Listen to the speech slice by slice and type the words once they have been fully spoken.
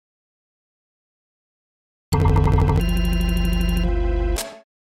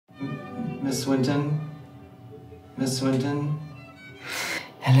Miss Swinton? Miss Swinton?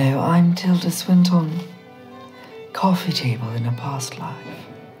 Hello, I'm Tilda Swinton. Coffee table in a past life.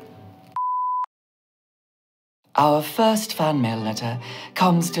 Our first fan mail letter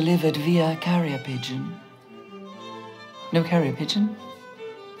comes delivered via carrier pigeon. No carrier pigeon?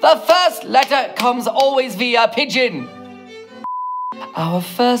 The first letter comes always via pigeon. Our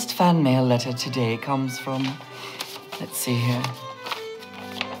first fan mail letter today comes from, let's see here,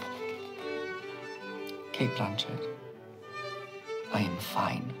 Kate Blanchard. I am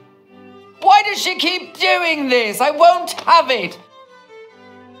fine. Why does she keep doing this? I won't have it.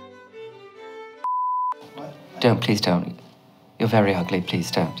 What? Don't, please don't. You're very ugly,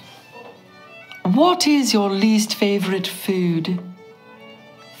 please don't. What is your least favorite food?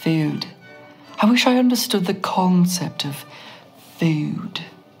 Food. I wish I understood the concept of food.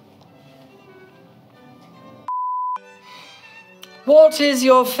 What is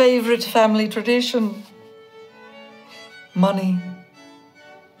your favorite family tradition? Money.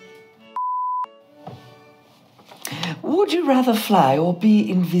 Would you rather fly or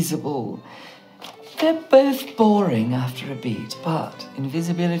be invisible? They're both boring after a beat, but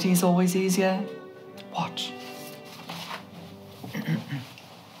invisibility is always easier. Watch.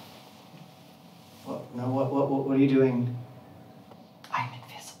 What are you doing? I'm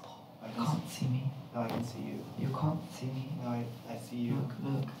invisible. You can't see me. No, I can see you. You can't see me. No, I see you.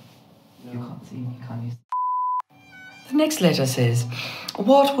 Look. No. You can't see me, can you? The next letter says,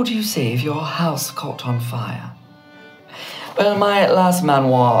 what would you say if your house caught on fire? Well, my last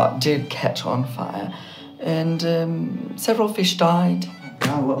manoir did catch on fire, and several fish died.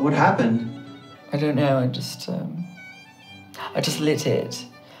 God, what happened? I don't know, I just lit it,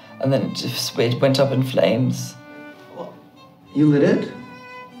 and then it went up in flames. You lit it?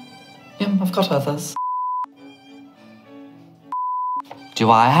 Yeah, I've got others. Do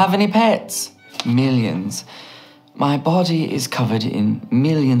I have any pets? Millions. My body is covered in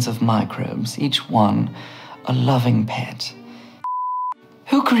millions of microbes, each one a loving pet.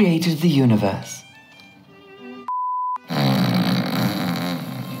 Who created the universe?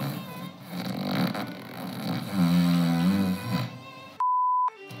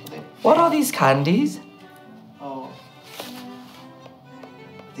 What are these candies? Oh.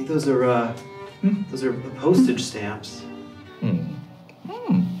 I think those are postage stamps.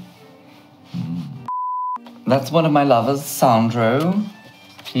 That's one of my lovers, Sandro.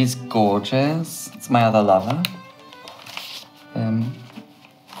 He's gorgeous. It's my other lover.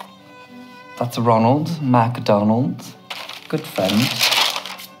 That's Ronald McDonald. Good friend.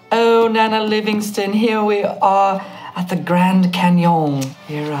 Oh, Nana Livingston, here we are at the Grand Canyon.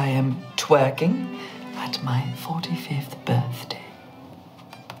 Here I am twerking at my 45th birthday.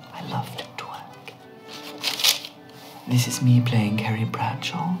 I love to twerk. This is me playing Carrie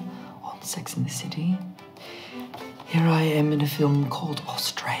Bradshaw on Sex and the City. Here I am in a film called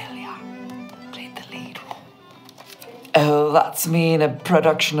Australia. Played the lead role. Oh, that's me in a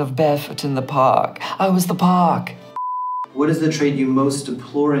production of Barefoot in the Park. I was the park. What is the trait you most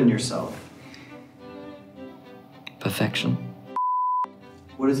deplore in yourself? Perfection.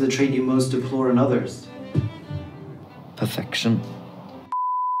 What is the trait you most deplore in others? Perfection.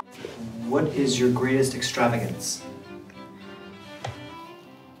 What is your greatest extravagance?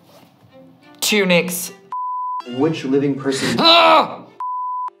 Tunics. Which living person... My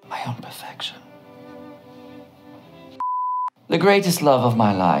own perfection. The greatest love of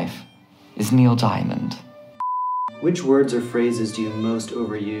my life is Neil Diamond. Which words or phrases do you most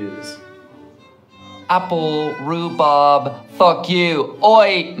overuse? Apple, rhubarb, fuck you.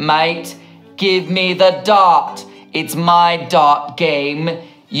 Oi, mate, give me the dart. It's my dart game.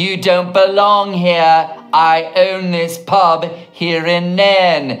 You don't belong here. I own this pub here in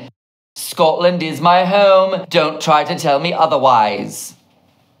Nairn. Scotland is my home. Don't try to tell me otherwise.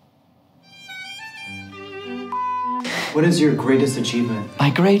 What is your greatest achievement? My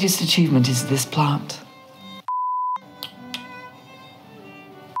greatest achievement is this plant.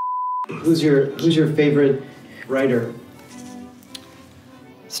 Who's your favorite writer?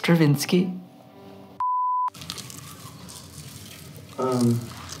 Stravinsky.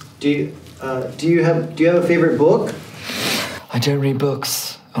 Do you have a favorite book? I don't read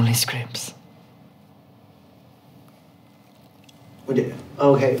books, only scripts.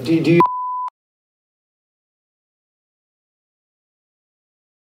 Okay. Do